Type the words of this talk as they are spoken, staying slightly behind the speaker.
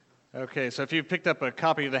Okay, so if you've picked up a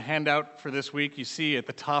copy of the handout for this week, you see at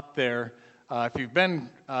the top there, if you've been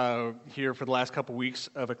here for the last couple weeks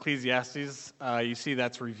of Ecclesiastes, you see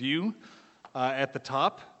that's review at the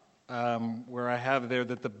top, where I have there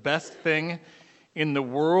that the best thing in the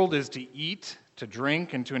world is to eat, to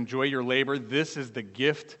drink, and to enjoy your labor. This is the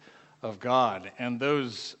gift of God. And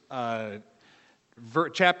those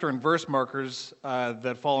chapter and verse markers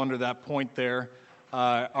that fall under that point there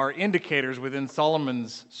are indicators within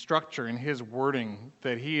Solomon's structure and his wording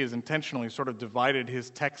that he has intentionally sort of divided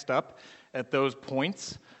his text up at those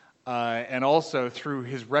points, and also through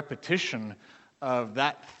his repetition of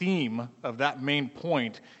that theme, of that main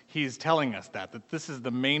point, he's telling us that this is the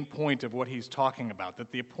main point of what he's talking about,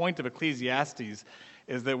 that the point of Ecclesiastes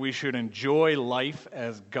is that we should enjoy life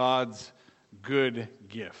as God's good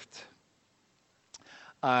gift.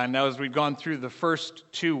 Now, as we've gone through the first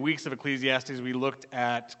 2 weeks of Ecclesiastes, we looked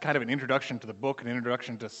at kind of an introduction to the book, an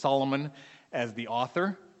introduction to Solomon as the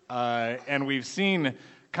author, and we've seen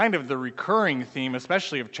kind of the recurring theme,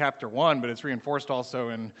 especially of chapter 1, but it's reinforced also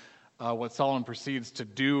in what Solomon proceeds to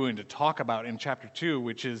do and to talk about in chapter 2,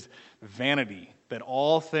 which is vanity, that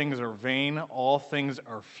all things are vain, all things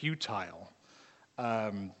are futile.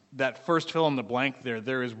 That first fill in the blank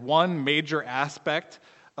there is one major aspect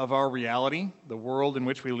of our reality, the world in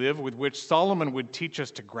which we live, with which Solomon would teach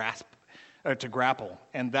us to grapple,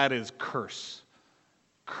 and that is curse.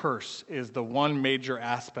 Curse is the one major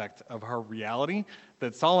aspect of our reality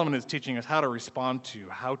that Solomon is teaching us how to respond to,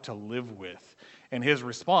 how to live with. And his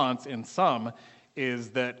response, in sum,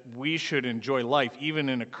 is that we should enjoy life, even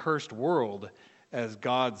in a cursed world, as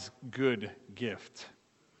God's good gift.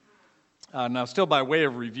 Now, still by way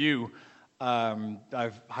of review,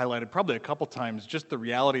 I've highlighted probably a couple times just the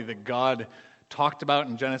reality that God talked about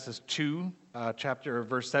in Genesis 2,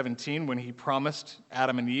 verse 17, when he promised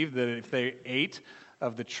Adam and Eve that if they ate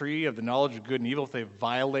of the tree of the knowledge of good and evil, if they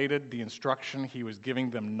violated the instruction he was giving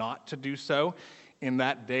them not to do so, in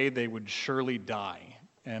that day they would surely die.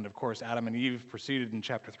 And of course, Adam and Eve proceeded in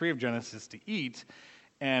chapter 3 of Genesis to eat.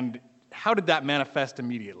 And how did that manifest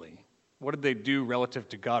immediately? What did they do relative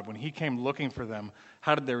to God? When he came looking for them,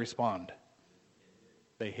 how did they respond?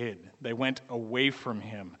 They hid. They went away from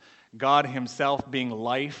him. God himself being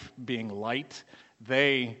life, being light,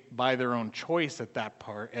 they, by their own choice at that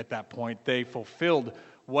point, they fulfilled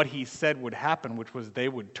what he said would happen, which was they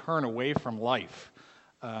would turn away from life.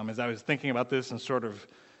 As I was thinking about this and sort of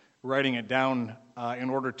writing it down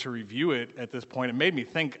in order to review it at this point, it made me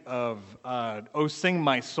think of "Oh Sing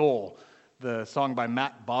My Soul," the song by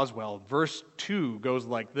Matt Boswell. Verse 2 goes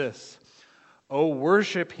like this: "Oh,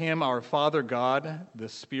 worship him, our Father God, the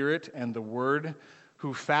Spirit and the Word,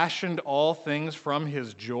 who fashioned all things from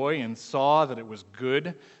his joy and saw that it was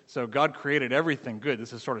good." So God created everything good.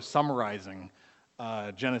 This is sort of summarizing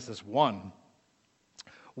Genesis 1.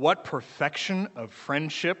 What perfection of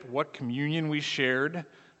friendship, what communion we shared,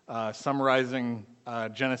 summarizing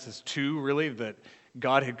Genesis 2, really, that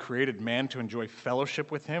God had created man to enjoy fellowship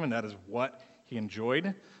with him, and that is what he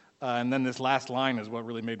enjoyed. And then this last line is what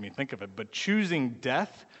really made me think of it. "But choosing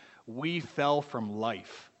death, we fell from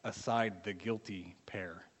life aside the guilty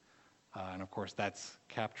pair." And of course, that's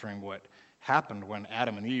capturing what happened when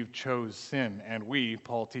Adam and Eve chose sin. And we,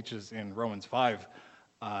 Paul teaches in Romans 5,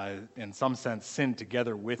 in some sense, sinned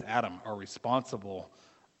together with Adam, are responsible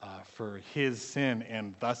for his sin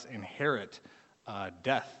and thus inherit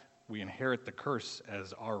death. We inherit the curse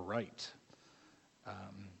as our right.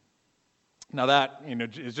 Now that,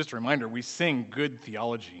 is just a reminder, we sing good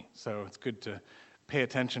theology, so it's good to pay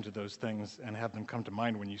attention to those things and have them come to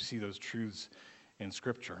mind when you see those truths in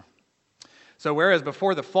Scripture. So whereas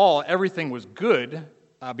before the fall, everything was good,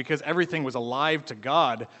 because everything was alive to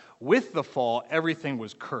God, with the fall, everything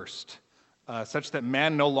was cursed, such that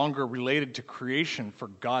man no longer related to creation for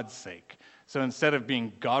God's sake. So instead of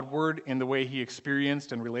being Godward in the way he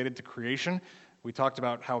experienced and related to creation, we talked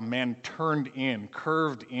about how man turned in,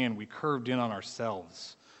 we curved in on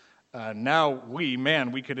ourselves. Now we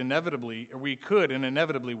could and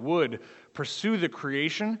inevitably would pursue the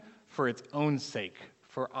creation for its own sake,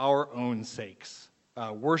 for our own sakes,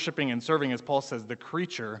 worshiping and serving, as Paul says, the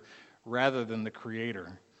creature rather than the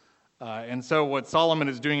creator. And so what Solomon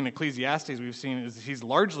is doing in Ecclesiastes, we've seen, is he's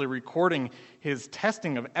largely recording his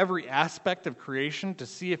testing of every aspect of creation to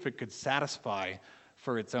see if it could satisfy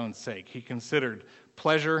for its own sake. He considered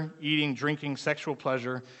pleasure, eating, drinking, sexual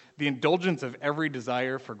pleasure, the indulgence of every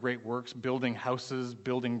desire for great works, building houses,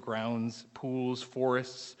 building grounds, pools,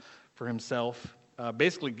 forests for himself,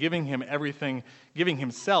 basically giving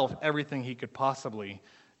himself everything he could possibly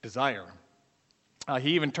desire.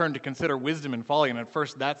 He even turned to consider wisdom and folly, and at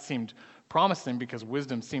first that seemed promising because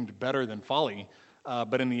wisdom seemed better than folly,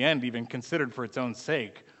 but in the end, even considered for its own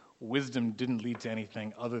sake, wisdom didn't lead to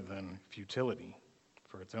anything other than futility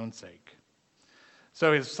for its own sake.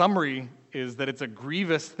 So his summary is that it's a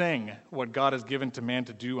grievous thing what God has given to man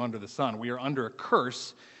to do under the sun. We are under a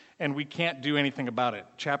curse, and we can't do anything about it.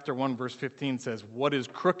 Chapter 1, verse 15 says, "What is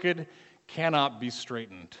crooked cannot be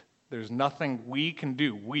straightened." There's nothing we can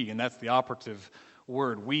do. We, and that's the operative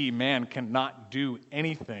word. We, man, cannot do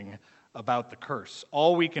anything about the curse.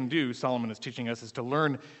 All we can do, Solomon is teaching us, is to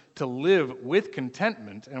learn to live with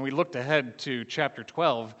contentment. And we looked ahead to chapter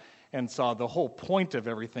 12 and saw the whole point of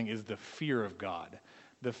everything is the fear of God.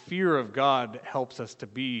 The fear of God helps us to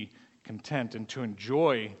be content and to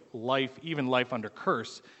enjoy life, even life under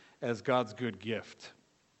curse, as God's good gift.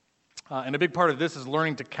 And a big part of this is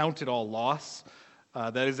learning to count it all loss.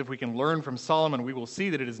 That is, if we can learn from Solomon, we will see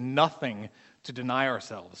that it is nothing to deny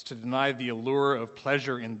ourselves, to deny the allure of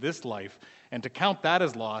pleasure in this life, and to count that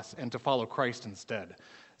as loss and to follow Christ instead.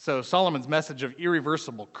 So Solomon's message of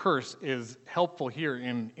irreversible curse is helpful here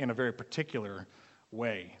in a very particular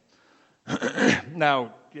way.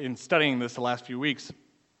 Now, in studying this the last few weeks,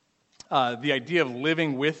 the idea of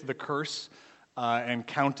living with the curse and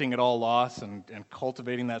counting it all loss and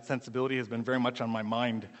cultivating that sensibility has been very much on my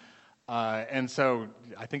mind. And so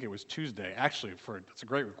I think it was Tuesday. Actually, it's a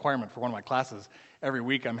great requirement for one of my classes. Every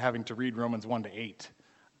week I'm having to read Romans 1-8.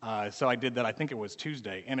 So I did that, I think it was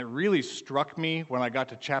Tuesday. And it really struck me when I got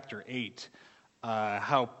to chapter 8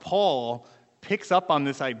 how Paul picks up on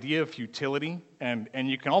this idea of futility. And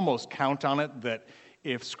you can almost count on it that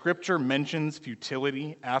if Scripture mentions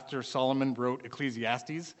futility after Solomon wrote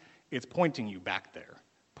Ecclesiastes, it's pointing you back there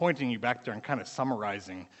and kind of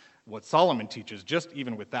summarizing what Solomon teaches, just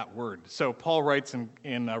even with that word. So Paul writes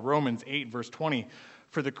in Romans 8, verse 20,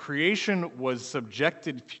 "For the creation was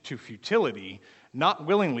subjected to futility, not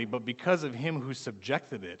willingly, but because of him who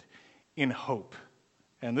subjected it, in hope."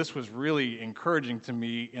 And this was really encouraging to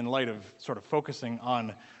me in light of sort of focusing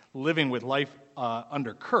on living with life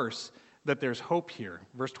under curse, that there's hope here.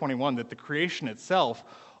 Verse 21, that the creation itself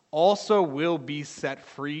also will be set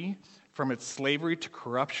free from its slavery to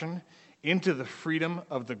corruption into the freedom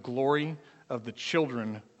of the glory of the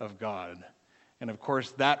children of God. And of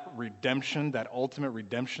course, that redemption, that ultimate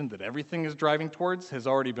redemption that everything is driving towards, has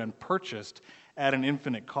already been purchased at an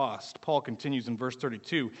infinite cost. Paul continues in verse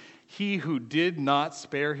 32, "He who did not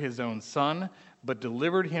spare his own son, but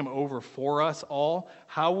delivered him over for us all,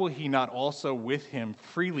 how will he not also with him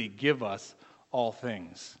freely give us all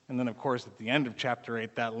things?" And then, of course, at the end of chapter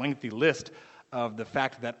 8, that lengthy list of the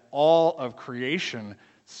fact that all of creation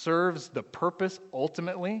serves the purpose,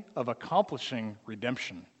 ultimately, of accomplishing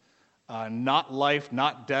redemption. Not life,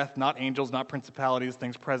 not death, not angels, not principalities,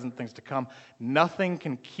 things present, things to come. Nothing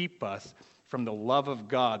can keep us from the love of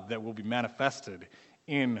God that will be manifested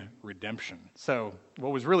in redemption. So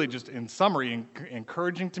what was really just, in summary,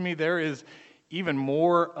 encouraging to me there is even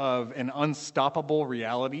more of an unstoppable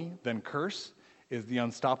reality than curse is the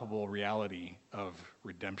unstoppable reality of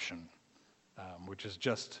redemption, which is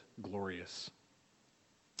just glorious.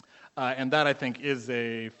 And that, I think, is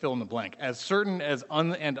a fill in the blank. As certain as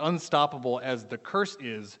and unstoppable as the curse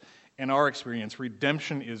is in our experience,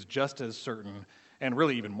 redemption is just as certain, and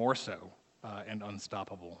really even more so, and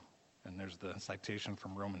unstoppable. And there's the citation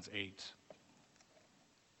from Romans 8.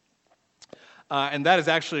 And that is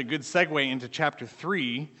actually a good segue into chapter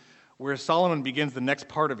 3, where Solomon begins the next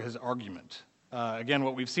part of his argument. Again,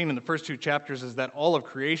 what we've seen in the first two chapters is that all of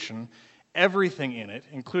creation, everything in it,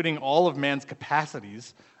 including all of man's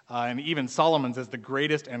capacities, and even Solomon's as the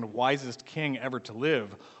greatest and wisest king ever to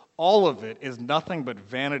live, all of it is nothing but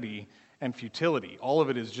vanity and futility. All of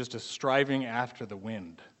it is just a striving after the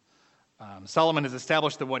wind. Solomon has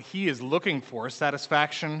established that what he is looking for,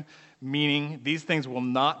 satisfaction, meaning, these things will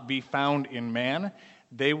not be found in man.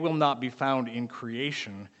 They will not be found in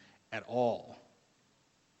creation at all.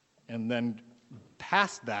 And then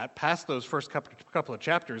past that, past those first couple of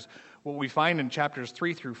chapters, what we find in chapters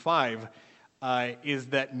 3 through 5 is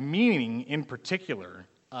that meaning in particular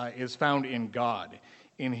is found in God,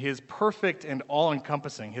 in his perfect and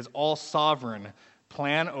all-encompassing, his all-sovereign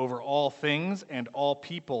plan over all things and all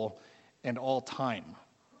people and all time.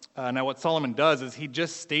 Now what Solomon does is he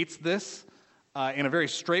just states this in a very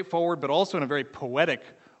straightforward but also in a very poetic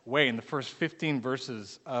way in the first 15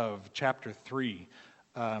 verses of chapter 3.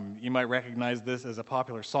 You might recognize this as a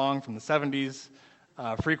popular song from the 70s,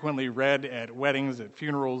 frequently read at weddings, at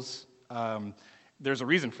funerals. There's a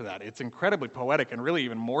reason for that. It's incredibly poetic, and really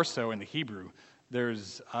even more so in the Hebrew.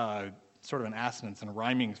 There's sort of an assonance and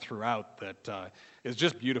rhyming throughout that is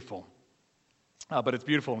just beautiful. but it's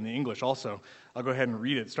beautiful in the English also. I'll go ahead and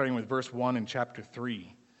read it, starting with verse 1 in chapter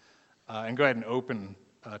 3. And go ahead and open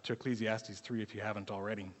to Ecclesiastes 3 if you haven't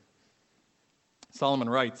already. Solomon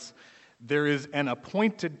writes, "There is an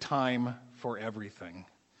appointed time for everything,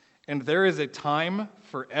 and there is a time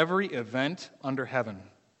for every event under heaven,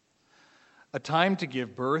 a time to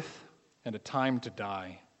give birth and a time to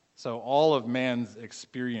die." So all of man's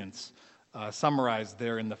experience summarized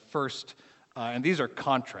there in the first, and these are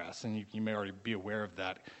contrasts, and you may already be aware of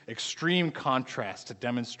that, extreme contrast to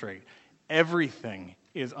demonstrate everything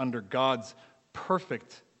is under God's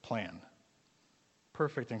perfect plan,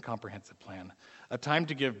 perfect and comprehensive plan. A time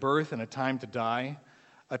to give birth and a time to die,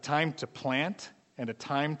 a time to plant and a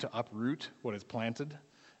time to uproot what is planted.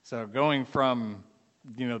 So going from,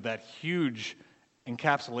 that huge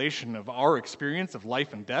encapsulation of our experience of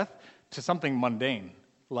life and death to something mundane,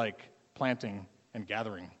 like planting and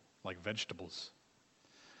gathering, like vegetables.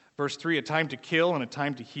 Verse 3, a time to kill and a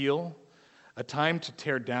time to heal, a time to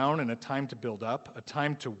tear down and a time to build up, a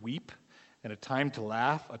time to weep and a time to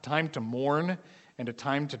laugh, a time to mourn and a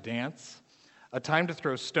time to dance, a time to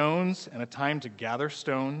throw stones and a time to gather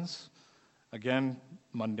stones. Again,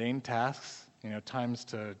 mundane tasks, times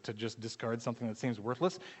to just discard something that seems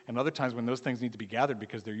worthless, and other times when those things need to be gathered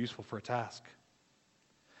because they're useful for a task.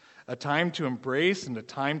 A time to embrace and a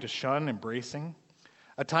time to shun embracing,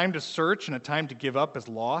 a time to search and a time to give up as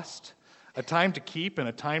lost, a time to keep and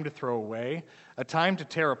a time to throw away, a time to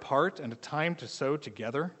tear apart and a time to sew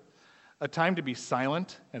together, a time to be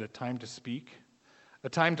silent and a time to speak, a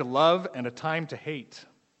time to love and a time to hate,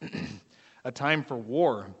 a time for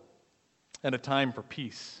war and a time for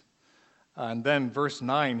peace. And then verse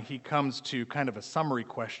 9, he comes to kind of a summary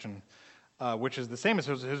question, which is the same as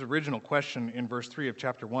his original question in verse 3 of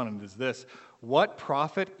chapter 1, and it is this: what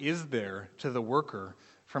profit is there to the worker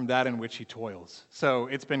from that in which he toils? So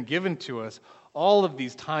it's been given to us all of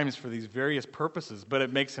these times for these various purposes, but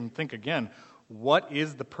it makes him think again, what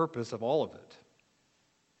is the purpose of all of it?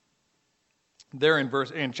 There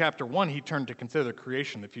in chapter 1, he turned to consider the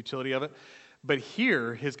creation, the futility of it, but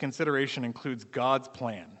here his consideration includes God's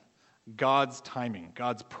plan, God's timing,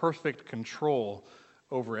 God's perfect control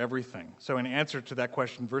over everything. So in answer to that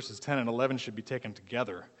question, verses 10 and 11 should be taken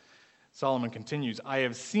together. Solomon continues, "I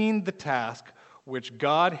have seen the task which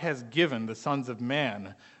God has given the sons of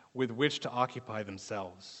man with which to occupy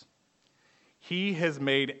themselves. He has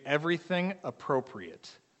made everything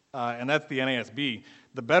appropriate." And that's the NASB.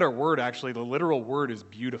 The better word, actually, the literal word is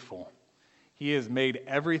beautiful. He has made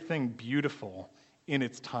everything beautiful in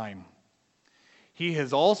its time. He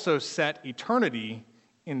has also set eternity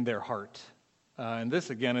in their heart. And this,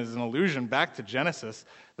 again, is an allusion back to Genesis,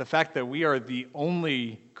 the fact that we are the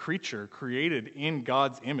only creature created in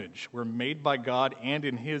God's image. We're made by God and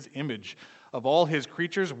in his image. Of all his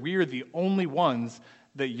creatures, we are the only ones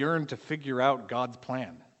that yearn to figure out God's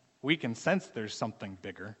plan. We can sense there's something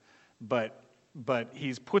bigger, but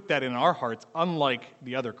he's put that in our hearts, unlike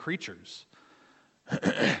the other creatures.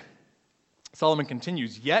 Solomon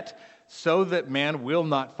continues, "Yet, so that man will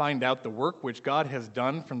not find out the work which God has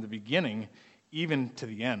done from the beginning, even to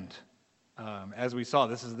the end." As we saw,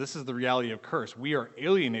 this is the reality of curse. We are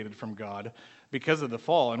alienated from God because of the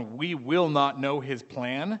fall, and we will not know his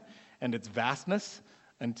plan and its vastness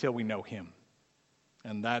until we know him.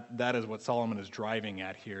 And that is what Solomon is driving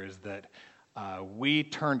at here, is that we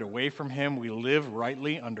turned away from him. We live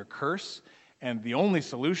rightly under curse. And the only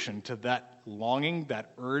solution to that longing,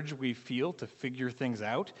 that urge we feel to figure things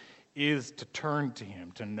out, is to turn to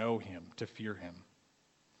him, to know him, to fear him.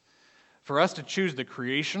 For us to choose the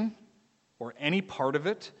creation or any part of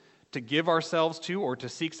it to give ourselves to or to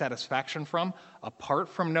seek satisfaction from, apart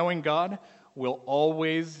from knowing God, will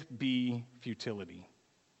always be futility.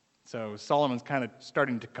 So Solomon's kind of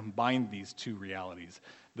starting to combine these two realities: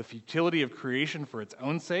 the futility of creation for its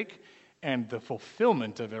own sake and the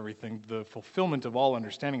fulfillment of everything, the fulfillment of all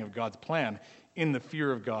understanding of God's plan in the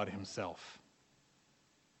fear of God himself.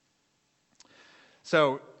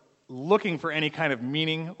 So looking for any kind of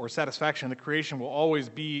meaning or satisfaction in the creation will always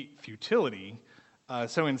be futility.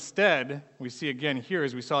 So instead, we see again here,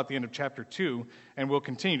 as we saw at the end of chapter 2, and we'll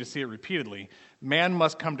continue to see it repeatedly, man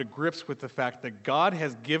must come to grips with the fact that God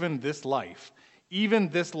has given this life, even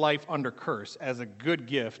this life under curse, as a good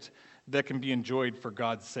gift that can be enjoyed for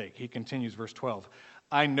God's sake. He continues, verse 12,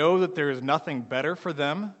 "I know that there is nothing better for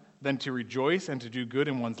them than to rejoice and to do good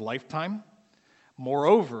in one's lifetime.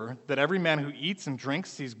 Moreover, that every man who eats and drinks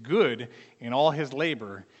sees good in all his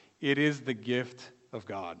labor. It is the gift of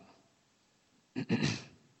God."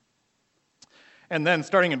 And then,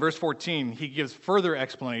 starting in verse 14, he gives further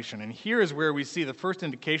explanation. And here is where we see the first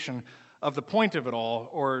indication of the point of it all,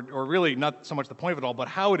 or really not so much the point of it all, but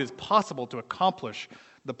how it is possible to accomplish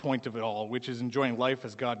the point of it all, which is enjoying life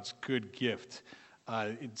as God's good gift.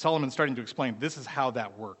 Solomon's starting to explain this is how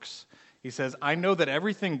that works. He says, I know that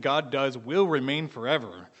everything God does will remain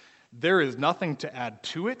forever. There is nothing to add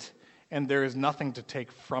to it, and there is nothing to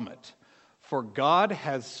take from it. For God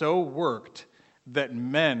has so worked that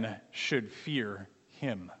men should fear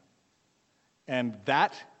him. And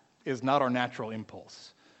that is not our natural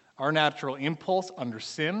impulse. Our natural impulse under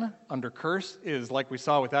sin, under curse, is like we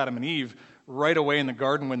saw with Adam and Eve right away in the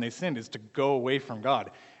garden when they sinned, is to go away from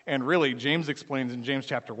God. And really, James explains in James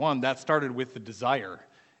chapter 1, that started with the desire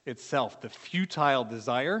itself, the futile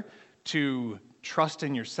desire to trust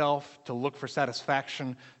in yourself, to look for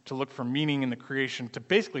satisfaction, to look for meaning in the creation, to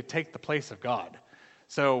basically take the place of God.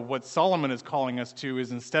 So what Solomon is calling us to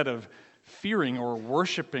is, instead of fearing or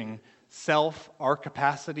worshiping self, our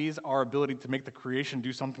capacities, our ability to make the creation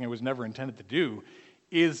do something it was never intended to do,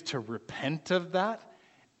 is to repent of that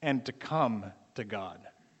and to come to God.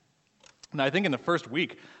 Now, I think in the first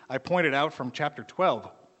week, I pointed out from chapter 12,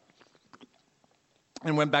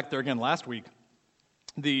 and went back there again last week,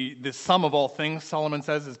 the sum of all things, Solomon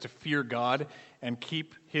says, is to fear God and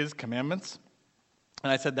keep his commandments.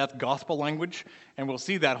 And I said that's gospel language, and we'll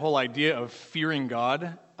see that whole idea of fearing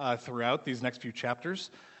God throughout these next few chapters.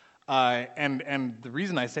 And the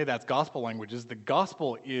reason I say that's gospel language is the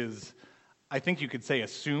gospel is, I think you could say,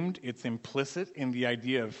 assumed. It's implicit in the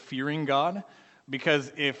idea of fearing God,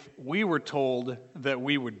 because if we were told that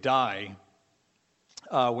we would die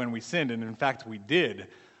when we sinned, and in fact we did,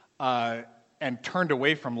 and turned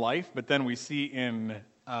away from life, but then we see in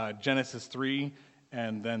Genesis 3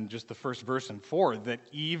 and then just the first verse in 4 that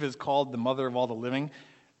Eve is called the mother of all the living.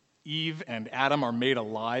 Eve and Adam are made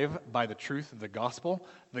alive by the truth of the gospel.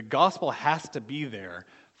 The gospel has to be there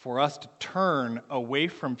for us to turn away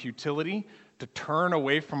from futility, to turn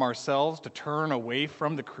away from ourselves, to turn away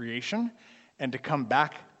from the creation, and to come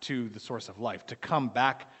back to the source of life, to come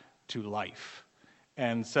back to life.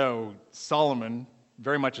 And so Solomon,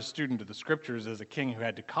 very much a student of the scriptures as a king who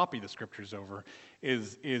had to copy the scriptures over,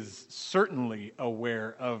 is certainly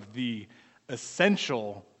aware of the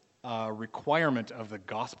essential requirement of the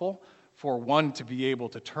gospel for one to be able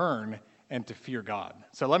to turn and to fear God.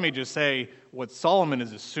 So let me just say what Solomon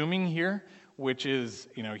is assuming here, which is,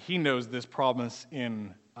 he knows this promise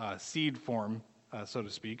in seed form, so to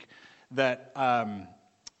speak, that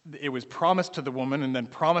it was promised to the woman and then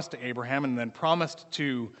promised to Abraham and then promised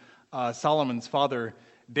to Solomon's father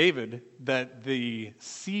David that the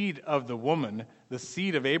seed of the woman, the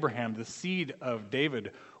seed of Abraham, the seed of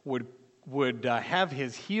David would have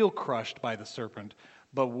his heel crushed by the serpent,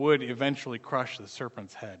 but would eventually crush the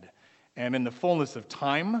serpent's head. And in the fullness of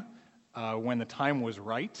time, when the time was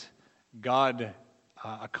right, God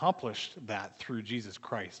accomplished that through Jesus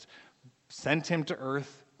Christ, sent him to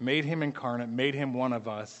earth, made him incarnate, made him one of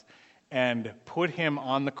us, and put him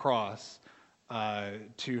on the cross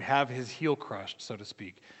to have his heel crushed, so to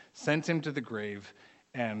speak, sent him to the grave,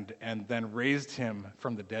 and then raised him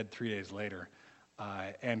from the dead 3 days later.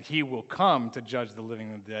 And he will come to judge the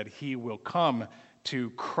living and the dead. He will come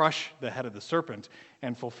to crush the head of the serpent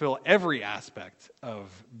and fulfill every aspect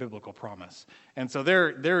of biblical promise. And so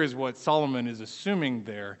there is what Solomon is assuming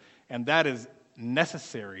there, and that is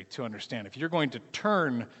necessary to understand. If you're going to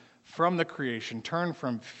turn from the creation, turn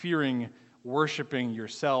from fearing, worshiping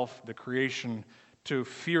yourself, the creation, to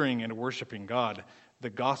fearing and worshiping God, the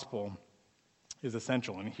gospel is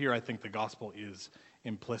essential. And here I think the gospel is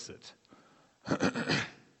implicit.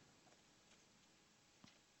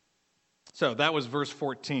 So that was verse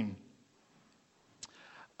 14.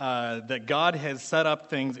 That God has set up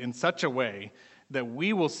things in such a way that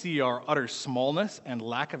we will see our utter smallness and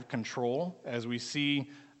lack of control as we see,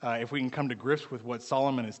 if we can come to grips with what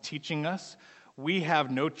Solomon is teaching us, we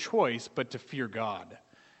have no choice but to fear God.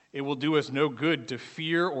 It will do us no good to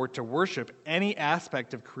fear or to worship any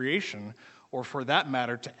aspect of creation, or for that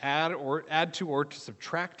matter, to add to or to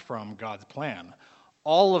subtract from God's plan.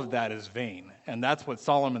 All of that is vain, and that's what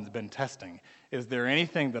Solomon's been testing. Is there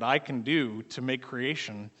anything that I can do to make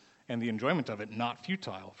creation and the enjoyment of it not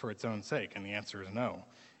futile for its own sake? And the answer is no.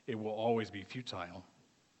 It will always be futile.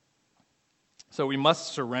 So we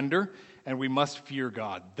must surrender and we must fear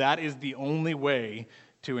God. That is the only way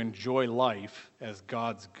to enjoy life as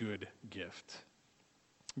God's good gift.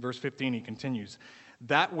 Verse 15, he continues,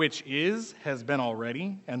 that which is has been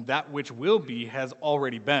already, and that which will be has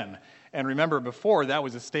already been. And remember, before that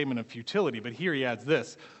was a statement of futility, but here he adds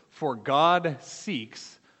this, for God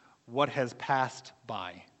seeks what has passed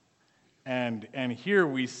by. And here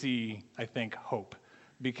we see, I think, hope,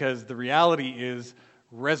 because the reality is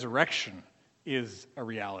resurrection is a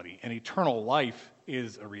reality, and eternal life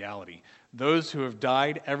is a reality. Those who have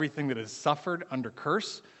died, everything that has suffered under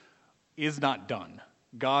curse, is not done.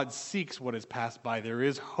 God seeks what has passed by. There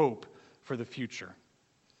is hope for the future.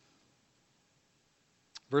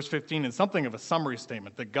 Verse 15 is something of a summary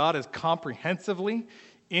statement that God is comprehensively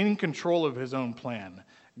in control of his own plan.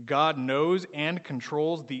 God knows and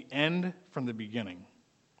controls the end from the beginning.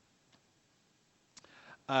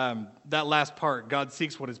 That last part, God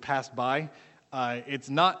seeks what has passed by, it's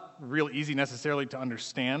not real easy necessarily to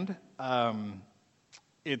understand.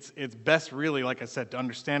 It's best really, like I said, to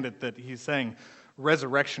understand it that he's saying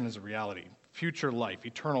resurrection is a reality. Future life,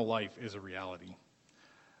 eternal life is a reality.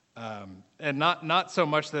 And not so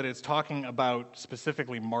much that it's talking about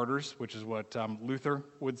specifically martyrs, which is what Luther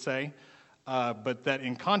would say, but that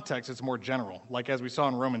in context it's more general. Like as we saw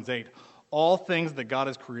in Romans 8, all things that God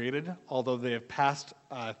has created, although they have passed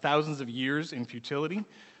thousands of years in futility,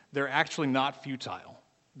 they're actually not futile.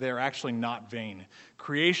 They're actually not vain.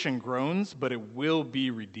 Creation groans, but it will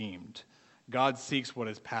be redeemed. God seeks what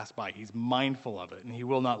has passed by. He's mindful of it, and he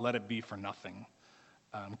will not let it be for nothing.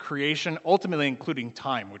 Creation, ultimately including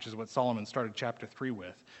time, which is what Solomon started chapter 3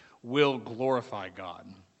 with, will glorify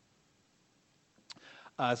God.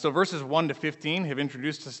 So verses 1 to 15 have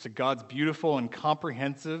introduced us to God's beautiful and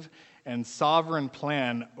comprehensive and sovereign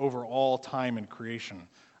plan over all time and creation.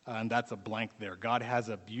 And that's a blank there. God has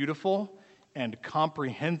a beautiful and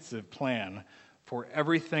comprehensive plan for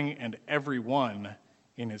everything and everyone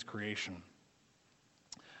in his creation.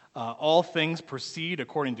 All things proceed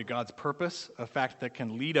according to God's purpose, a fact that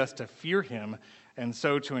can lead us to fear him and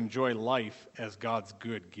so to enjoy life as God's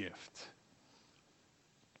good gift.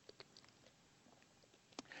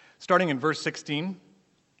 Starting in verse 16,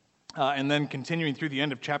 and then continuing through the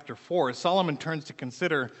end of chapter 4, Solomon turns to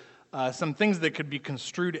consider some things that could be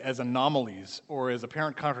construed as anomalies or as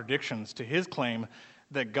apparent contradictions to his claim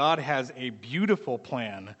that God has a beautiful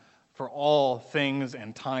plan for all things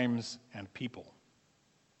and times and people.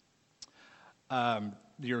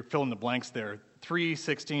 You're filling the blanks there.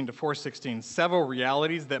 3:16 to 4:16, several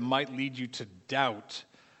realities that might lead you to doubt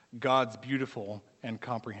God's beautiful and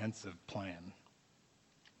comprehensive plan.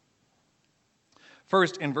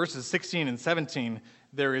 First, in verses 16 and 17,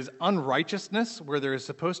 there is unrighteousness where there is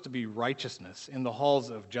supposed to be righteousness in the halls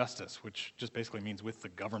of justice, which just basically means with the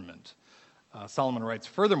government. Solomon writes,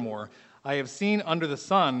 "Furthermore, I have seen under the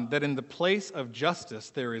sun that in the place of justice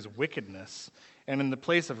there is wickedness, and in the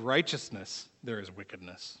place of righteousness there is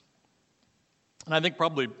wickedness." And I think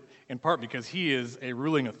probably in part because he is a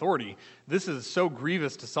ruling authority, this is so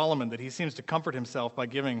grievous to Solomon that he seems to comfort himself by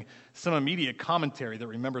giving some immediate commentary that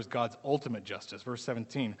remembers God's ultimate justice. Verse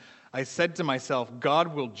 17, "I said to myself,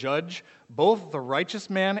 God will judge both the righteous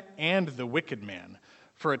man and the wicked man,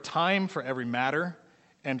 for a time for every matter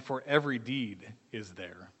and for every deed is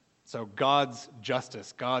there." So God's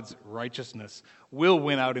justice, God's righteousness will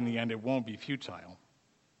win out in the end. It won't be futile.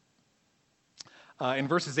 In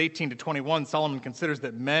verses 18 to 21, Solomon considers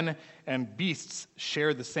that men and beasts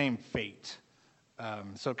share the same fate.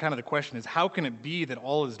 So kind of the question is, how can it be that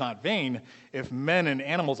all is not vain if men and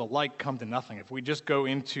animals alike come to nothing? If we just go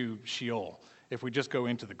into Sheol, if we just go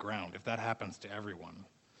into the ground, if that happens to everyone?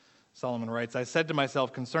 Solomon writes, "I said to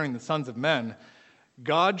myself concerning the sons of men,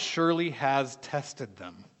 God surely has tested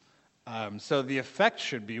them." So the effect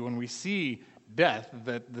should be when we see death,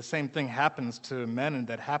 that the same thing happens to men and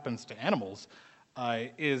that happens to animals,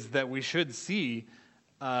 is that we should see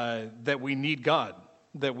that we need God,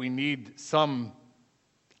 that we need some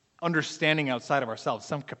understanding outside of ourselves,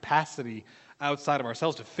 some capacity outside of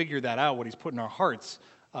ourselves to figure that out, what he's put in our hearts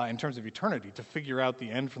in terms of eternity, to figure out the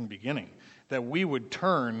end from the beginning, that we would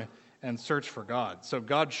turn and search for God. So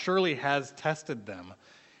God surely has tested them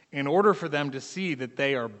in order for them to see that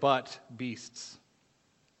they are but beasts.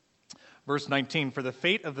 Verse 19, "For the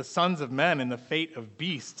fate of the sons of men and the fate of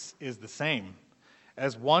beasts is the same.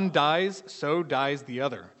 As one dies, so dies the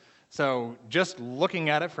other." So just looking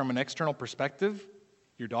at it from an external perspective,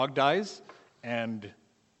 your dog dies and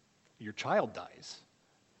your child dies.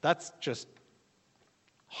 That's just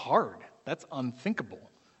hard. That's unthinkable.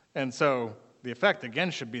 And so the effect,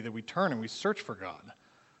 again, should be that we turn and we search for God.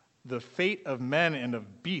 The fate of men and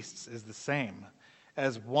of beasts is the same.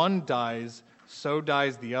 As one dies, so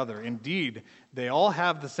dies the other. Indeed, they all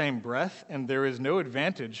have the same breath, and there is no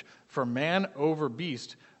advantage for man over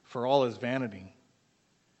beast, for all is vanity.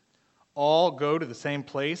 All go to the same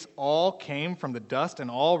place, all came from the dust, and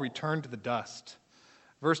all return to the dust.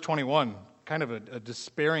 Verse 21, kind of a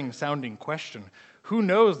despairing-sounding question. "Who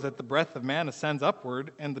knows that the breath of man ascends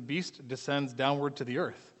upward, and the beast descends downward to the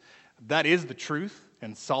earth?" That is the truth,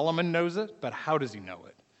 and Solomon knows it, but how does he know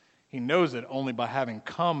it? He knows it only by having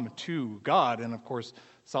come to God, and of course,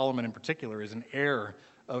 Solomon in particular is an heir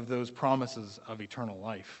of those promises of eternal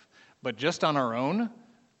life. But just on our own,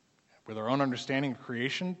 with our own understanding of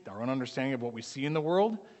creation, our own understanding of what we see in the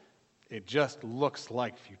world, it just looks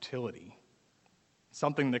like futility.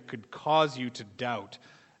 Something that could cause you to doubt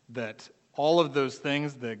that all of those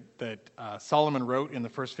things that Solomon wrote in the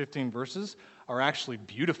first 15 verses are actually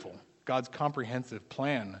beautiful. God's comprehensive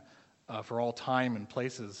plan for all time and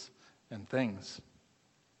places and things.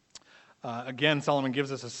 Again, Solomon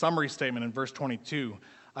gives us a summary statement in verse 22.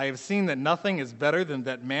 I have seen that nothing is better than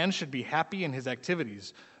that man should be happy in his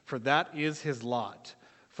activities, for that is his lot.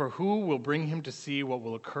 For who will bring him to see what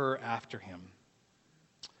will occur after him?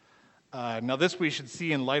 Now this we should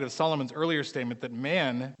see in light of Solomon's earlier statement that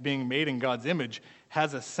man, being made in God's image,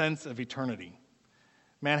 has a sense of eternity.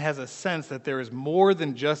 Man has a sense that there is more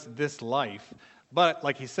than just this life, but,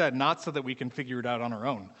 like he said, not so that we can figure it out on our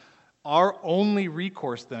own. Our only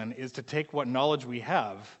recourse, then, is to take what knowledge we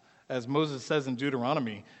have, as Moses says in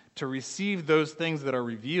Deuteronomy, to receive those things that are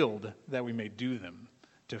revealed that we may do them,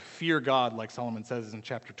 to fear God, like Solomon says in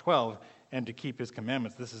chapter 12, and to keep his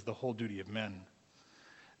commandments. This is the whole duty of men.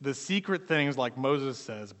 The secret things, like Moses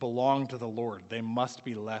says, belong to the Lord. They must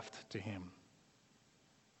be left to him.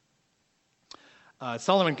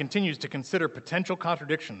 Solomon continues to consider potential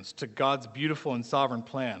contradictions to God's beautiful and sovereign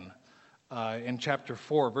plan. In chapter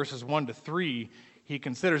 4, verses 1 to 3, he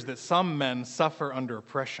considers that some men suffer under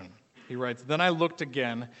oppression. He writes, Then I looked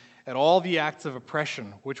again at all the acts of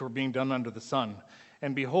oppression which were being done under the sun,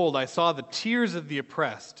 and behold, I saw the tears of the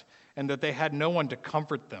oppressed, and that they had no one to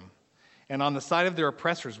comfort them. And on the side of their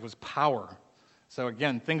oppressors was power. So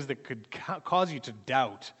again, things that could cause you to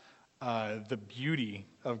doubt the beauty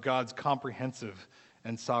of God's comprehensive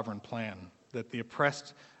and sovereign plan, that the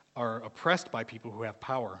oppressed are oppressed by people who have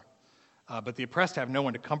power, but the oppressed have no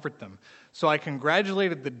one to comfort them. So I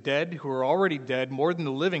congratulated the dead who are already dead more than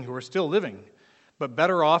the living who are still living, but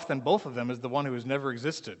better off than both of them is the one who has never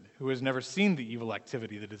existed, who has never seen the evil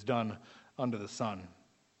activity that is done under the sun.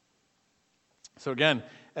 So again,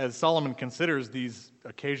 as Solomon considers these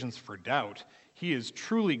occasions for doubt, he is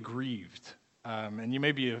truly grieved. And you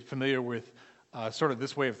may be familiar with sort of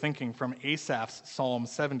this way of thinking from Asaph's Psalm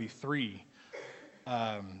 73,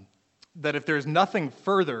 that if there's nothing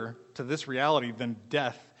further to this reality, then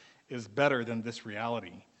death is better than this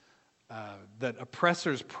reality. That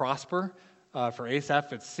oppressors prosper. For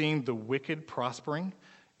Asaph, it's seeing the wicked prospering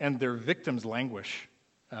and their victims languish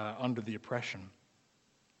under the oppression.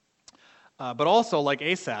 But also, like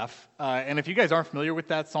Asaph, and if you guys aren't familiar with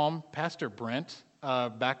that psalm, Pastor Brent,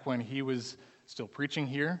 back when he was still preaching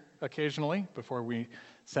here occasionally, before we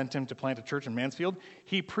sent him to plant a church in Mansfield,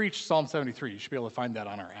 he preached Psalm 73. You should be able to find that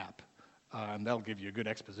on our app. And that'll give you a good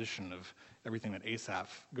exposition of everything that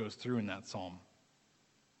Asaph goes through in that psalm.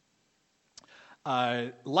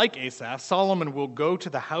 Like Asaph, Solomon will go to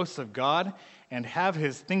the house of God and have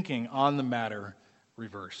his thinking on the matter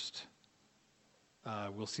reversed.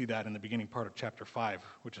 We'll see that in the beginning part of chapter 5,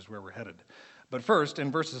 which is where we're headed. But first,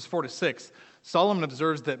 in verses 4 to 6, Solomon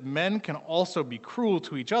observes that men can also be cruel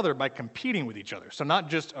to each other by competing with each other. So not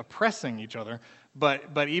just oppressing each other,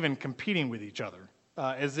 but even competing with each other,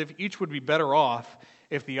 as if each would be better off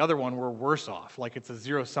if the other one were worse off, like it's a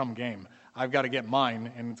zero-sum game. I've got to get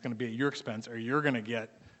mine, and it's going to be at your expense, or you're going to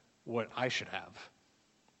get what I should have.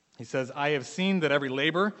 He says, I have seen that every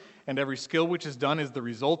labor and every skill which is done is the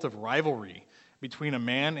result of rivalry between a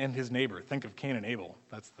man and his neighbor. Think of Cain and Abel.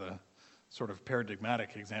 That's the sort of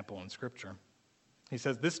paradigmatic example in Scripture. He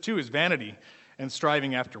says, this too is vanity and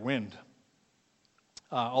striving after wind.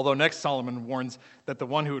 Although next Solomon warns that the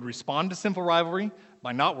one who would respond to sinful rivalry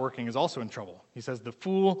by not working is also in trouble. He says, the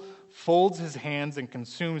fool folds his hands and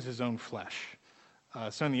consumes his own flesh.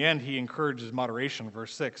 So in the end, he encourages moderation.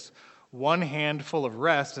 Verse 6, one hand full of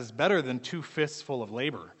rest is better than 2 fists full of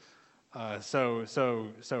labor. So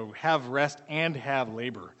have rest and have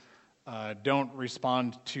labor. Don't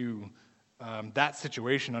respond to that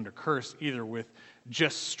situation under curse, either with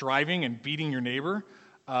just striving and beating your neighbor,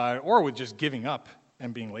 or with just giving up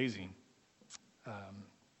and being lazy.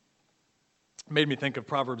 Made me think of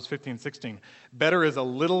Proverbs 15:16. Better is a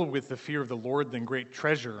little with the fear of the Lord than great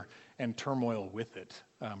treasure and turmoil with it.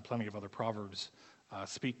 Plenty of other Proverbs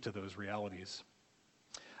speak to those realities.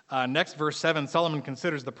 Next, verse 7, Solomon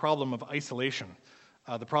considers the problem of isolation,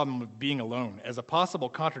 the problem of being alone, as a possible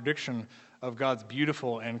contradiction of God's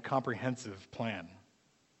beautiful and comprehensive plan.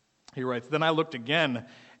 He writes, Then I looked again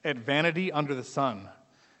at vanity under the sun.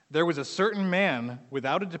 There was a certain man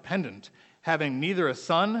without a dependent, having neither a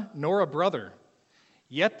son nor a brother.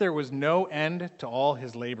 Yet there was no end to all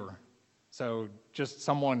his labor. So just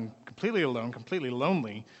someone completely alone, completely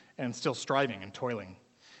lonely, and still striving and toiling.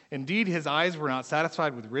 Indeed, his eyes were not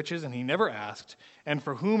satisfied with riches, and he never asked, and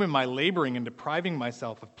for whom am I laboring and depriving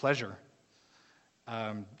myself of pleasure?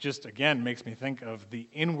 Just again makes me think of the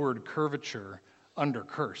inward curvature under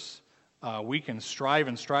curse. We can strive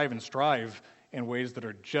and strive and strive in ways that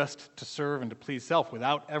are just to serve and to please self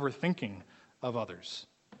without ever thinking of others.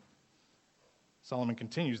 Solomon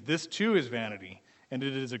continues, this too is vanity, and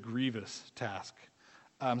it is a grievous task.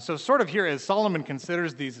 So sort of here, as Solomon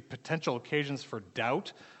considers these potential occasions for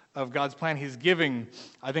doubt of God's plan, he's giving,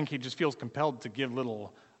 I think he just feels compelled to give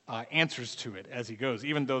little answers to it as he goes,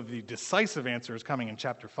 even though the decisive answer is coming in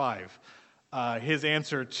chapter 5. His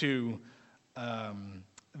answer to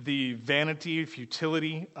the vanity,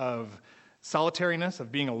 futility of solitariness,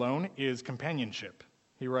 of being alone, is companionship.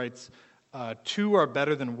 He writes, two are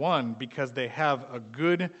better than one because they have a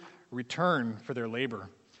good return for their labor.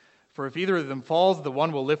 For if either of them falls, the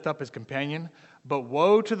one will lift up his companion, but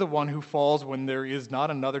woe to the one who falls when there is not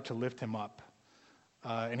another to lift him up.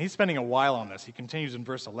 And he's spending a while on this. He continues in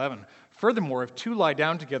verse 11. Furthermore, if two lie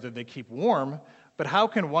down together, they keep warm, but how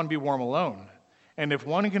can one be warm alone? And if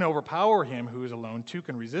one can overpower him who is alone, two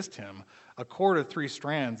can resist him. A cord of 3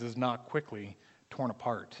 strands is not quickly torn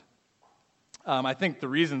apart. I think the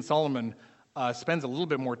reason Solomon spends a little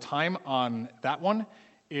bit more time on that one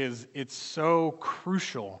is it's so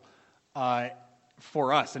crucial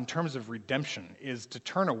for us in terms of redemption, is to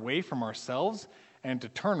turn away from ourselves and to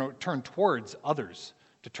turn towards others,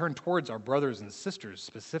 to turn towards our brothers and sisters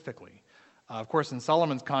specifically. Of course, in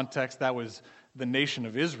Solomon's context, that was the nation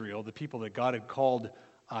of Israel, the people that God had called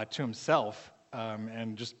to himself,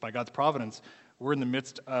 and just by God's providence, we're in the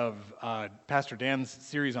midst of Pastor Dan's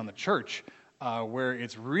series on the church, where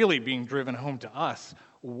it's really being driven home to us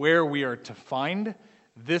where we are to find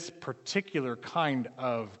this particular kind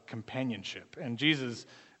of companionship. And Jesus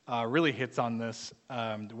really hits on this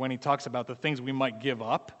when he talks about the things we might give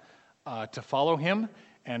up to follow him,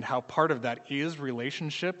 and how part of that is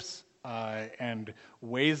relationships and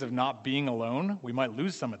ways of not being alone. We might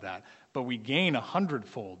lose some of that, but we gain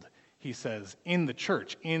 100-fold, he says, in the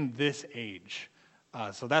church, in this age.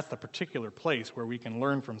 So that's the particular place where we can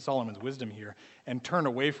learn from Solomon's wisdom here and turn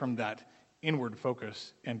away from that inward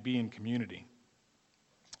focus and be in community.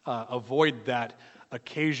 Avoid that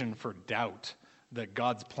occasion for doubt that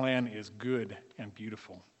God's plan is good and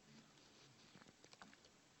beautiful.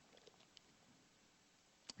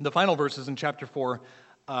 The final verses in chapter 4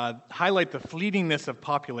 highlight the fleetingness of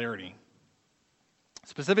popularity,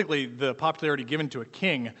 specifically the popularity given to a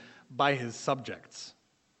king by his subjects.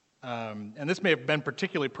 And this may have been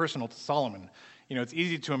particularly personal to Solomon. You know, it's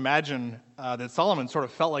easy to imagine that Solomon sort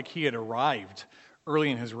of felt like he had arrived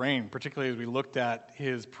early in his reign, particularly as we looked at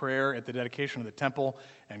his prayer at the dedication of the temple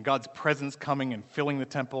and God's presence coming and filling the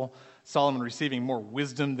temple, Solomon receiving more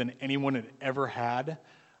wisdom than anyone had ever had.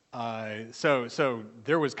 So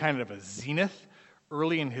there was kind of a zenith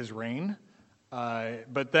early in his reign.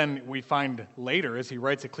 But then we find later, as he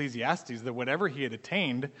writes Ecclesiastes, that whatever he had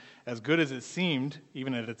attained, as good as it seemed,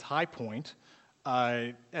 even at its high point,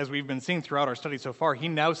 as we've been seeing throughout our study so far, he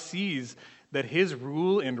now sees that his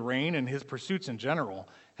rule and reign and his pursuits in general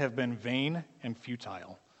have been vain and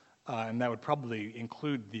futile. And that would probably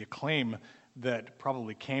include the acclaim that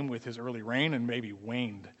probably came with his early reign and maybe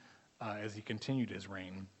waned as he continued his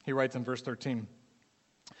reign. He writes in verse 13,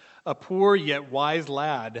 "A poor yet wise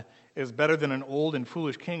lad is better than an old and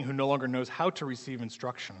foolish king who no longer knows how to receive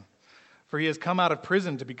instruction. For he has come out of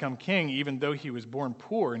prison to become king, even though he was born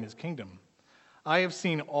poor in his kingdom. I have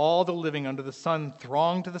seen all the living under the sun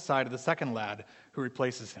throng to the side of the second lad who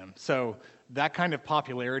replaces him." So that kind of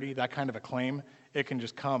popularity, that kind of acclaim, it can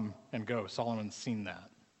just come and go. Solomon's seen that.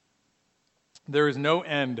 "There is no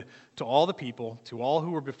end to all the people, to all who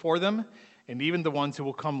were before them, and even the ones who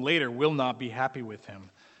will come later will not be happy with him.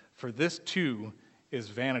 For this too is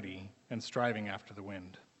vanity and striving after the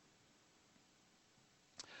wind."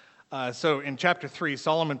 So in chapter 3,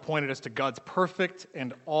 Solomon pointed us to God's perfect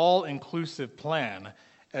and all-inclusive plan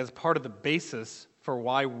as part of the basis for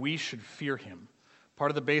why we should fear him,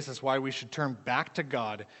 part of the basis why we should turn back to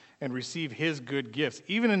God and receive his good gifts,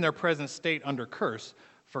 even in their present state under curse,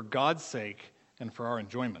 for God's sake and for our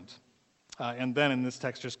enjoyment. And then in this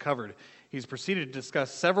text just covered, he's proceeded to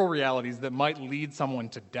discuss several realities that might lead someone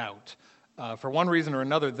to doubt, for one reason or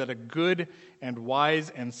another, that a good and wise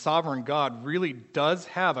and sovereign God really does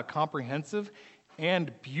have a comprehensive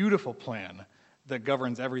and beautiful plan that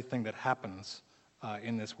governs everything that happens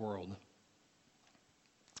in this world.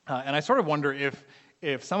 And I sort of wonder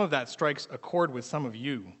if some of that strikes a chord with some of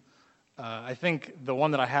you. I think the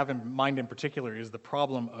one that I have in mind in particular is the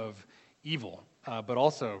problem of evil, but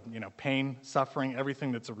also, pain, suffering,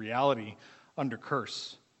 everything that's a reality under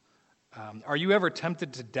curse. Are you ever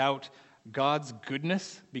tempted to doubt God's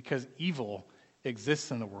goodness because evil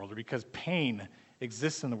exists in the world, or because pain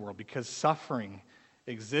exists in the world, because suffering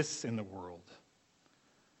exists in the world?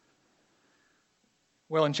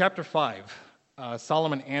 Well, in chapter 5,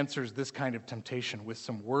 Solomon answers this kind of temptation with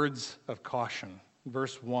some words of caution.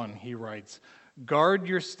 Verse 1, he writes, "Guard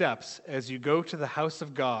your steps as you go to the house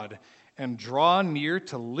of God, and draw near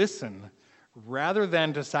to listen, rather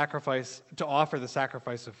than to offer the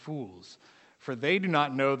sacrifice of fools, for they do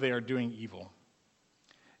not know they are doing evil.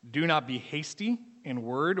 Do not be hasty in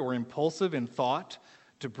word or impulsive in thought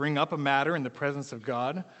to bring up a matter in the presence of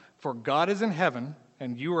God, for God is in heaven,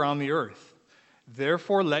 and you are on the earth.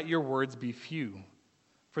 Therefore let your words be few,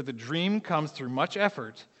 for the dream comes through much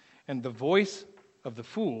effort, and the voice of the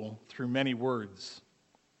fool through many words."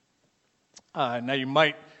 Now you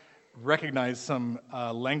might recognize some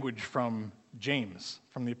language from James,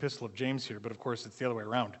 from the Epistle of James here, but of course it's the other way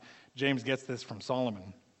around. James gets this from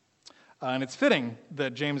Solomon. And it's fitting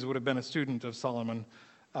that James would have been a student of Solomon,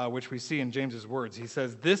 which we see in James's words. He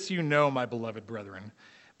says, "This you know, my beloved brethren,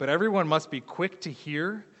 but everyone must be quick to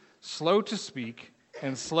hear, slow to speak,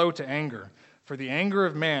 and slow to anger, for the anger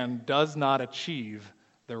of man does not achieve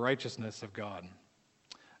the righteousness of God."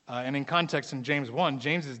 And in context in James 1,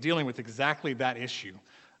 James is dealing with exactly that issue.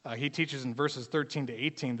 He teaches in verses 13 to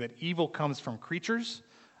 18 that evil comes from creatures,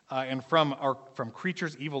 and from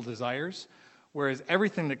creatures' evil desires, whereas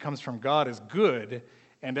everything that comes from God is good,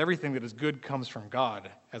 and everything that is good comes from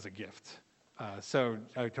God as a gift. So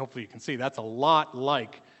hopefully you can see that's a lot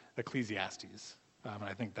like Ecclesiastes. And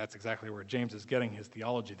I think that's exactly where James is getting his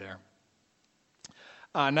theology there.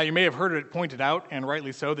 Now, you may have heard it pointed out, and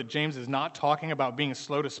rightly so, that James is not talking about being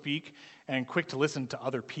slow to speak and quick to listen to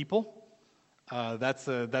other people. That's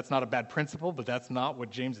not a bad principle, but that's not what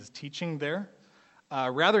James is teaching there.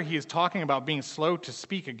 Rather, he is talking about being slow to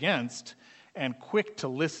speak against and quick to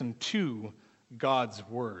listen to God's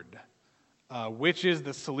word, which is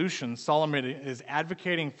the solution Solomon is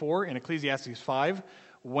advocating for in Ecclesiastes 5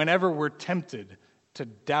 whenever we're tempted to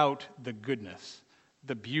doubt the goodness,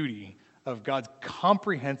 the beauty of God's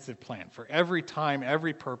comprehensive plan for every time,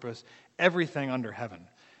 every purpose, everything under heaven.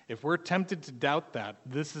 If we're tempted to doubt that,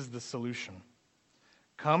 this is the solution.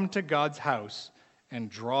 Come to God's house and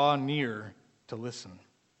draw near to listen.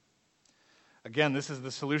 Again, this is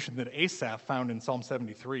the solution that Asaph found in Psalm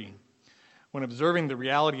 73. When observing the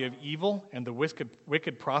reality of evil and the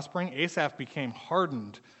wicked prospering, Asaph became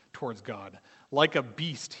hardened towards God, like a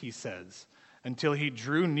beast, he says, until he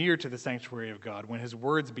drew near to the sanctuary of God, when his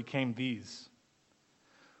words became these: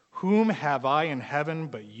 "Whom have I in heaven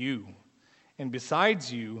but you? And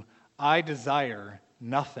besides you, I desire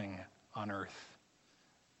nothing on earth."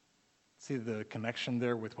 See the connection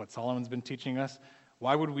there with what Solomon's been teaching us?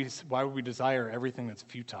 Why would we desire everything that's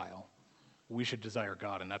futile? We should desire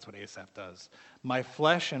God, and that's what Asaph does. "My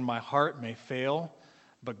flesh and my heart may fail,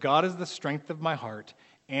 but God is the strength of my heart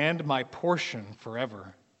and my portion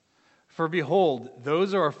forever. For behold,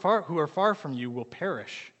 those who are far from you will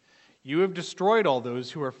perish. You have destroyed all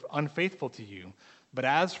those who are unfaithful to you. But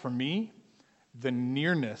as for me, the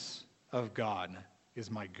nearness of God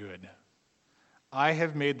is my good. I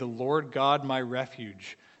have made the Lord God my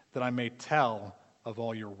refuge, that I may tell of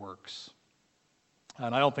all your works."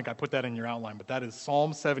 And I don't think I put that in your outline, but that is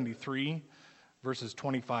Psalm 73, verses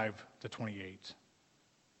 25 to 28.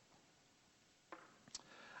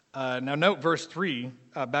 Now note verse 3,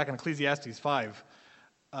 back in Ecclesiastes 5.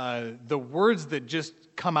 The words that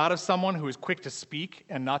just come out of someone who is quick to speak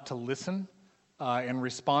and not to listen in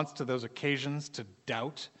response to those occasions to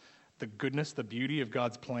doubt the goodness, the beauty of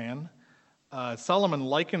God's plan. Solomon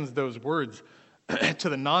likens those words to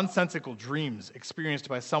the nonsensical dreams experienced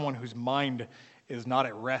by someone whose mind is not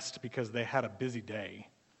at rest because they had a busy day.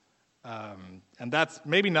 And that's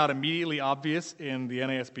maybe not immediately obvious in the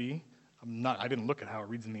NASB. I didn't look at how it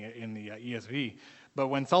reads in the ESV. But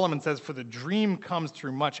when Solomon says, "For the dream comes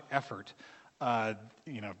through much effort,"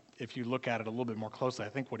 if you look at it a little bit more closely, I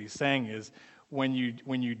think what he's saying is when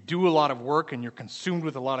you do a lot of work and you're consumed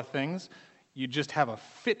with a lot of things, you just have a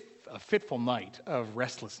fitful night of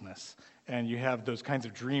restlessness, and you have those kinds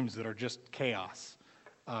of dreams that are just chaos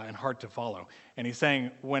and hard to follow. And he's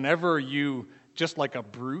saying whenever you, just like a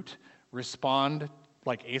brute, respond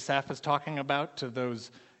like Asaph is talking about to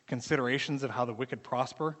those considerations of how the wicked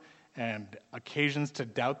prosper and occasions to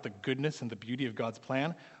doubt the goodness and the beauty of God's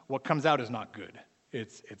plan, what comes out is not good.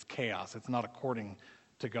 It's chaos. It's not according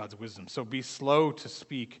to God's wisdom. So be slow to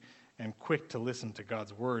speak and quick to listen to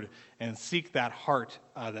God's word and seek that heart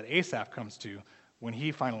that Asaph comes to when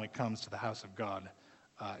he finally comes to the house of God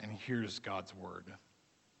and hears God's word.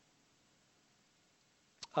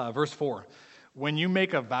 Verse 4, when you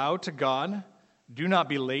make a vow to God, do not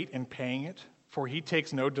be late in paying it, for he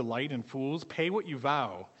takes no delight in fools. Pay what you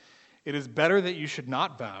vow. It is better that you should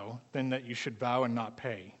not vow than that you should vow and not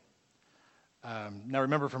pay. Now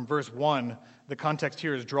remember from verse 1, the context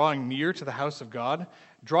here is drawing near to the house of God,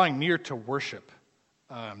 drawing near to worship.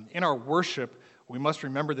 In our worship, we must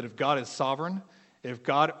remember that if God is sovereign, if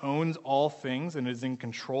God owns all things and is in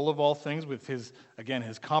control of all things with his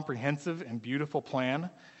comprehensive and beautiful plan,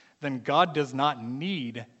 then God does not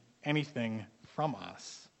need anything from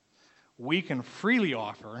us. We can freely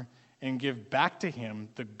offer and give back to him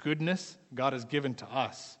the goodness God has given to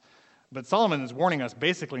us. But Solomon is warning us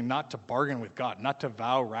basically not to bargain with God, not to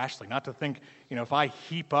vow rashly, not to think, if I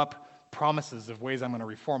heap up promises of ways I'm going to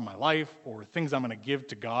reform my life or things I'm going to give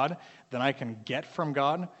to God, then I can get from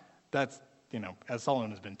God. That's, as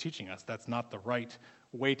Solomon has been teaching us, that's not the right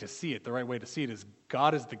way to see it. The right way to see it is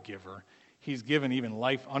God is the giver. He's given even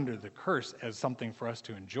life under the curse as something for us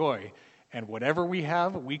to enjoy. And whatever we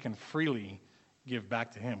have, we can freely give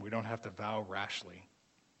back to him. We don't have to vow rashly.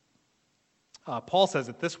 Paul says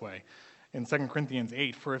it this way in 2 Corinthians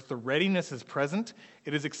 8, for if the readiness is present,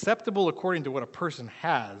 it is acceptable according to what a person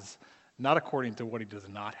has, not according to what he does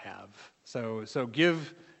not have. So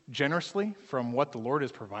give generously from what the Lord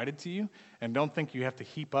has provided to you, and don't think you have to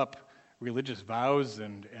heap up religious vows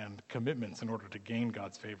and commitments in order to gain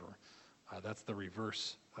God's favor. That's the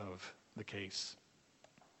reverse of the case.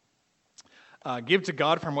 Give to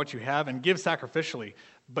God from what you have, and give sacrificially,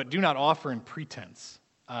 but do not offer in pretense.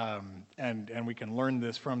 And we can learn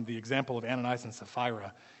this from the example of Ananias and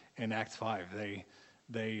Sapphira in Acts 5.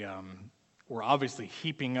 They were obviously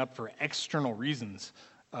heaping up for external reasons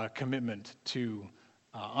commitment to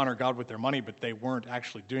honor God with their money, but they weren't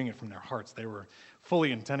actually doing it from their hearts. They were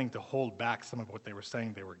fully intending to hold back some of what they were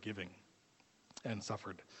saying they were giving and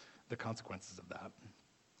suffered the consequences of that.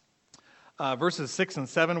 Verses 6 and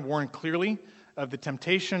 7 warn clearly of the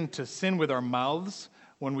temptation to sin with our mouths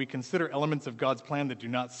when we consider elements of God's plan that do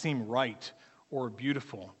not seem right or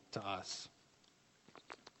beautiful to us.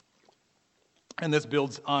 And this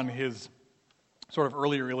builds on his sort of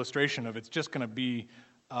earlier illustration of it's just going to be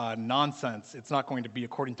nonsense. It's not going to be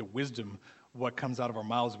according to wisdom what comes out of our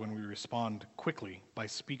mouths when we respond quickly by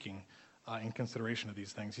speaking in consideration of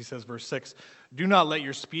these things. He says, verse 6, do not let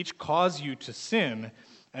your speech cause you to sin,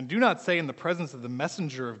 and do not say in the presence of the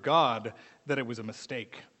messenger of God that it was a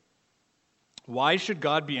mistake. Why should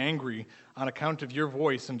God be angry on account of your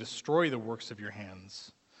voice and destroy the works of your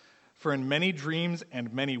hands? For in many dreams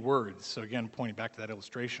and many words, so again, pointing back to that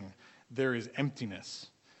illustration, there is emptiness.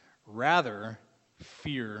 Rather,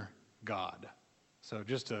 fear God. So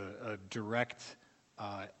just a direct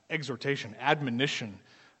exhortation, admonition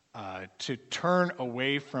to turn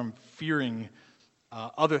away from fearing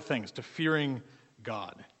other things, to fearing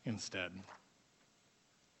God instead.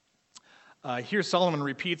 Here Solomon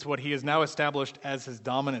repeats what he has now established as his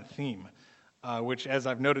dominant theme, which, as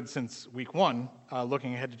I've noted since week 1,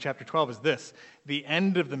 looking ahead to chapter 12, is this: the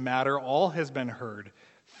end of the matter, all has been heard.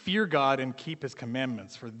 Fear God and keep his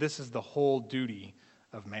commandments, for this is the whole duty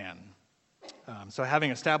of man. So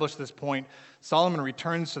having established this point, Solomon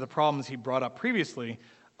returns to the problems he brought up previously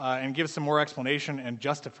and gives some more explanation and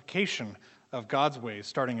justification of God's ways,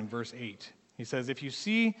 starting in verse 8. He says, if you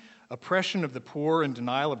see oppression of the poor and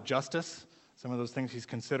denial of justice, some of those things he's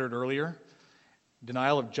considered earlier,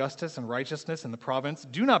 denial of justice and righteousness in the province,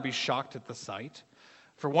 do not be shocked at the sight.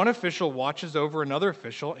 For one official watches over another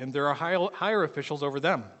official, and there are higher officials over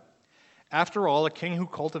them. After all, a king who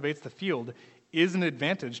cultivates the field is an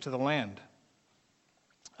advantage to the land.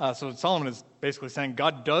 So Solomon is basically saying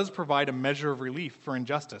God does provide a measure of relief for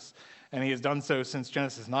injustice, and he has done so since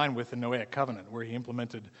Genesis 9 with the Noahic covenant, where he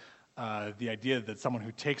implemented the idea that someone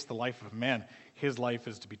who takes the life of man, his life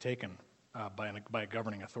is to be taken by a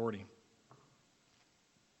governing authority.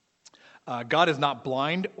 God is not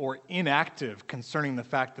blind or inactive concerning the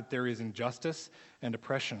fact that there is injustice and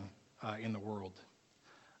oppression in the world.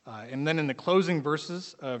 And then in the closing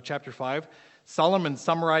verses of chapter 5, Solomon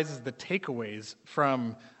summarizes the takeaways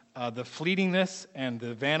from the fleetingness and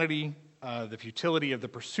the vanity, the futility of the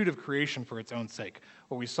pursuit of creation for its own sake,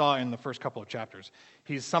 what we saw in the first couple of chapters.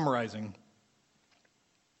 He's summarizing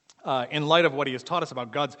in light of what he has taught us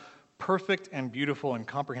about God's perfect and beautiful and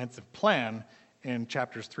comprehensive plan in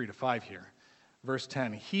chapters 3 to 5 here. Verse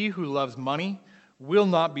 10, he who loves money will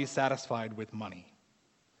not be satisfied with money,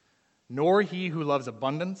 nor he who loves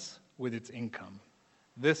abundance with its income.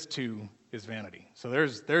 This too is vanity. So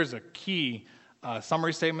there's a key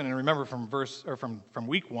summary statement, and remember from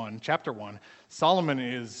week 1, chapter 1, Solomon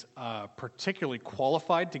is particularly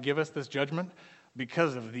qualified to give us this judgment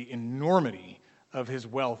because of the enormity of his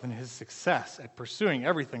wealth and his success at pursuing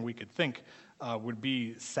everything we could think would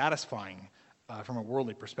be satisfying from a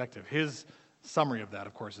worldly perspective. His summary of that,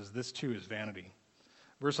 of course, is this too is vanity.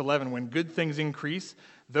 Verse 11, when good things increase,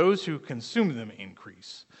 those who consume them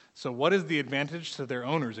increase. So what is the advantage to their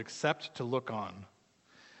owners except to look on?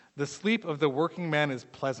 The sleep of the working man is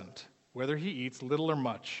pleasant, whether he eats little or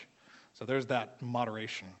much. So there's that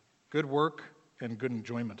moderation. Good work and good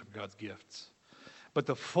enjoyment of God's gifts. But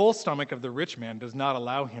the full stomach of the rich man does not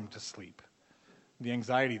allow him to sleep. The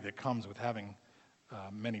anxiety that comes with having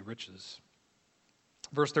many riches.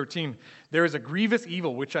 Verse 13, there is a grievous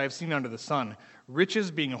evil which I have seen under the sun,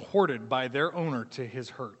 riches being hoarded by their owner to his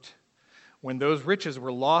hurt. When those riches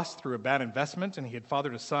were lost through a bad investment and he had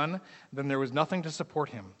fathered a son, then there was nothing to support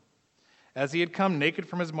him. As he had come naked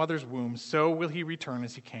from his mother's womb, so will he return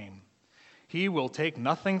as he came. He will take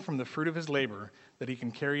nothing from the fruit of his labor that he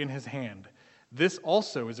can carry in his hand. This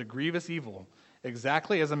also is a grievous evil.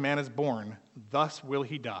 Exactly as a man is born, thus will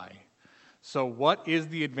he die. So what is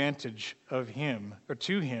the advantage of him, or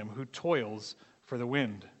to him who toils for the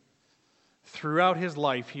wind? Throughout his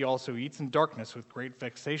life he also eats in darkness with great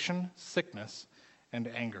vexation, sickness, and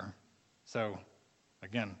anger. So,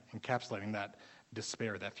 again, encapsulating that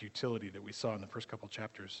despair, that futility that we saw in the first couple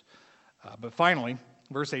chapters. But finally,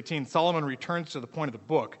 verse 18, Solomon returns to the point of the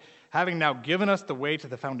book, having now given us the way to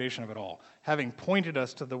the foundation of it all, having pointed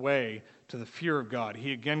us to the way to the fear of God.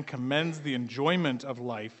 He again commends the enjoyment of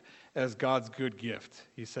life as God's good gift.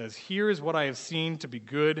 He says, here is what I have seen to be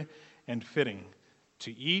good and fitting,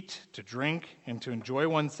 to eat, to drink, and to enjoy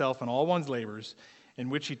oneself in all one's labors, in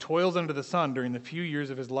which he toils under the sun during the few years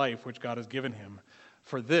of his life which God has given him.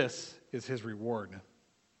 For this is his reward.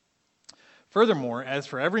 Furthermore, as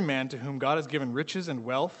for every man to whom God has given riches and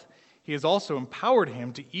wealth, he has also empowered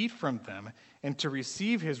him to eat from them and to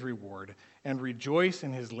receive his reward and rejoice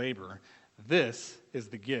in his labor. This is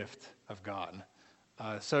the gift of God.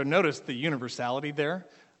 So notice the universality there.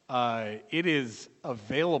 It is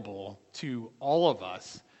available to all of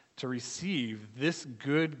us to receive this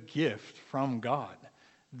good gift from God.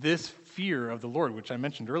 This fear of the Lord, which I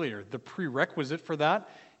mentioned earlier, the prerequisite for that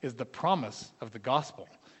is the promise of the gospel.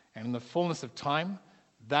 And in the fullness of time,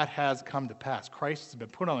 that has come to pass. Christ has been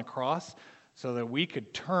put on the cross so that we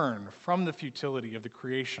could turn from the futility of the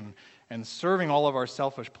creation and serving all of our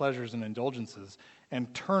selfish pleasures and indulgences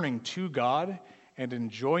and turning to God and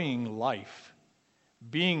enjoying life,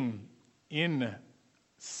 being in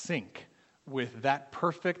sync with that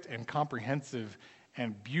perfect and comprehensive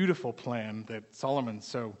and beautiful plan that Solomon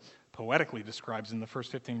so poetically describes in the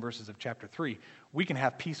first 15 verses of chapter 3. We can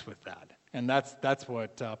have peace with that. And that's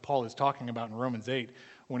what Paul is talking about in Romans 8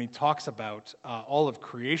 when he talks about all of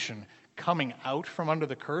creation coming out from under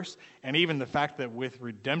the curse, and even the fact that with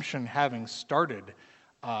redemption having started,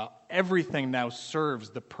 everything now serves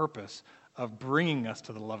the purpose of bringing us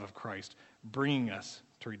to the love of Christ, bringing us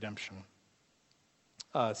to redemption.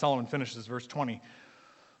 Solomon finishes verse 20.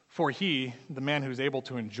 For he, the man who's able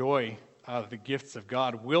to enjoy the gifts of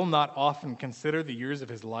God, will not often consider the years of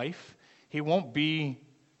his life. He won't be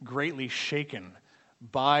greatly shaken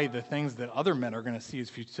by the things that other men are going to see as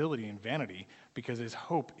futility and vanity, because his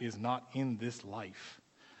hope is not in this life,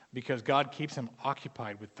 because God keeps him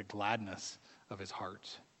occupied with the gladness of his heart.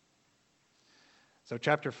 So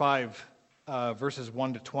chapter 5, verses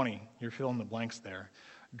 1 to 20, you're filling the blanks there.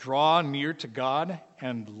 Draw near to God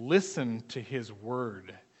and listen to his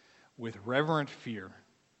word with reverent fear.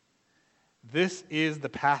 This is the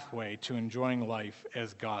pathway to enjoying life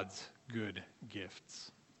as God's good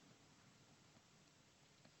gifts.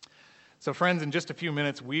 So friends, in just a few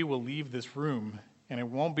minutes, we will leave this room, and it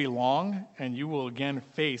won't be long, and you will again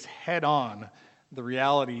face head-on the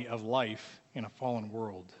reality of life in a fallen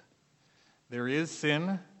world. There is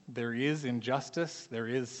sin, there is injustice, there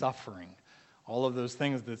is suffering. All of those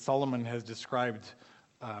things that Solomon has described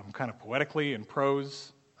kind of poetically in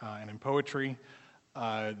prose and in poetry,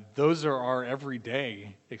 those are our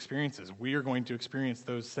everyday experiences. We are going to experience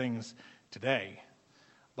those things today.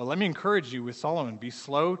 But let me encourage you with Solomon, be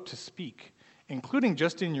slow to speak, including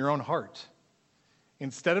just in your own heart.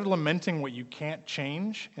 Instead of lamenting what you can't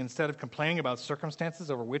change, instead of complaining about circumstances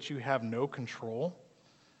over which you have no control,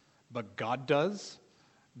 but God does,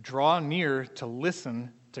 draw near to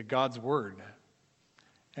listen to God's word.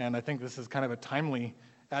 And I think this is kind of a timely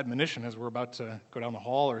admonition as we're about to go down the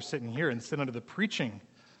hall or sit in here and sit under the preaching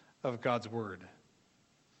of God's word.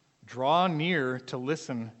 Draw near to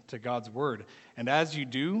listen to God's word. And as you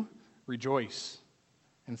do, rejoice.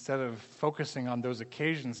 Instead of focusing on those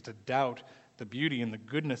occasions to doubt the beauty and the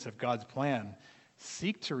goodness of God's plan,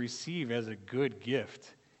 seek to receive as a good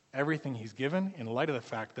gift everything he's given in light of the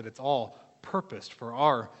fact that it's all purposed for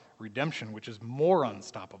our redemption, which is more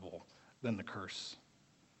unstoppable than the curse.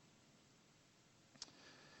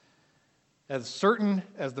 As certain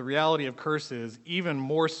as the reality of curse is, even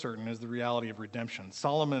more certain is the reality of redemption.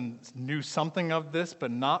 Solomon knew something of this,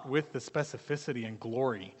 but not with the specificity and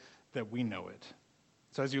glory that we know it.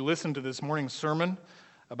 So as you listen to this morning's sermon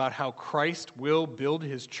about how Christ will build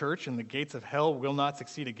his church and the gates of hell will not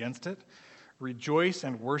succeed against it, rejoice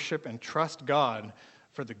and worship and trust God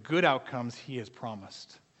for the good outcomes he has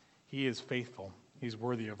promised. He is faithful. He's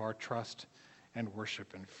worthy of our trust and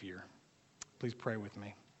worship and fear. Please pray with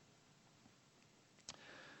me.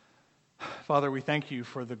 Father, we thank you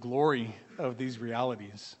for the glory of these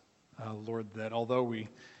realities, Lord, that although we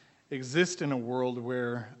exist in a world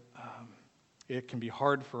where it can be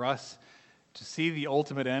hard for us to see the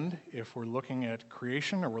ultimate end if we're looking at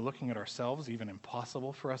creation or we're looking at ourselves, even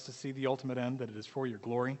impossible for us to see the ultimate end, that it is for your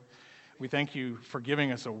glory. We thank you for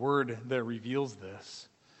giving us a word that reveals this,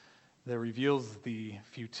 that reveals the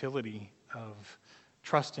futility of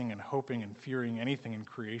trusting and hoping and fearing anything in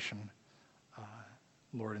creation,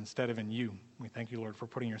 Lord, instead of in you. We thank you, Lord, for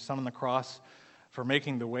putting your Son on the cross, for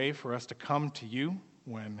making the way for us to come to you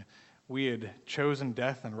when we had chosen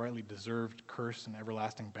death and rightly deserved curse and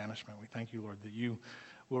everlasting banishment. We thank you, Lord, that you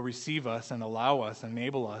will receive us and allow us,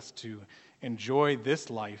 enable us to enjoy this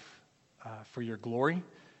life for your glory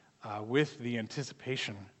with the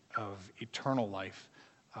anticipation of eternal life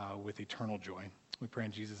with eternal joy. We pray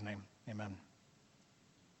in Jesus' name. Amen.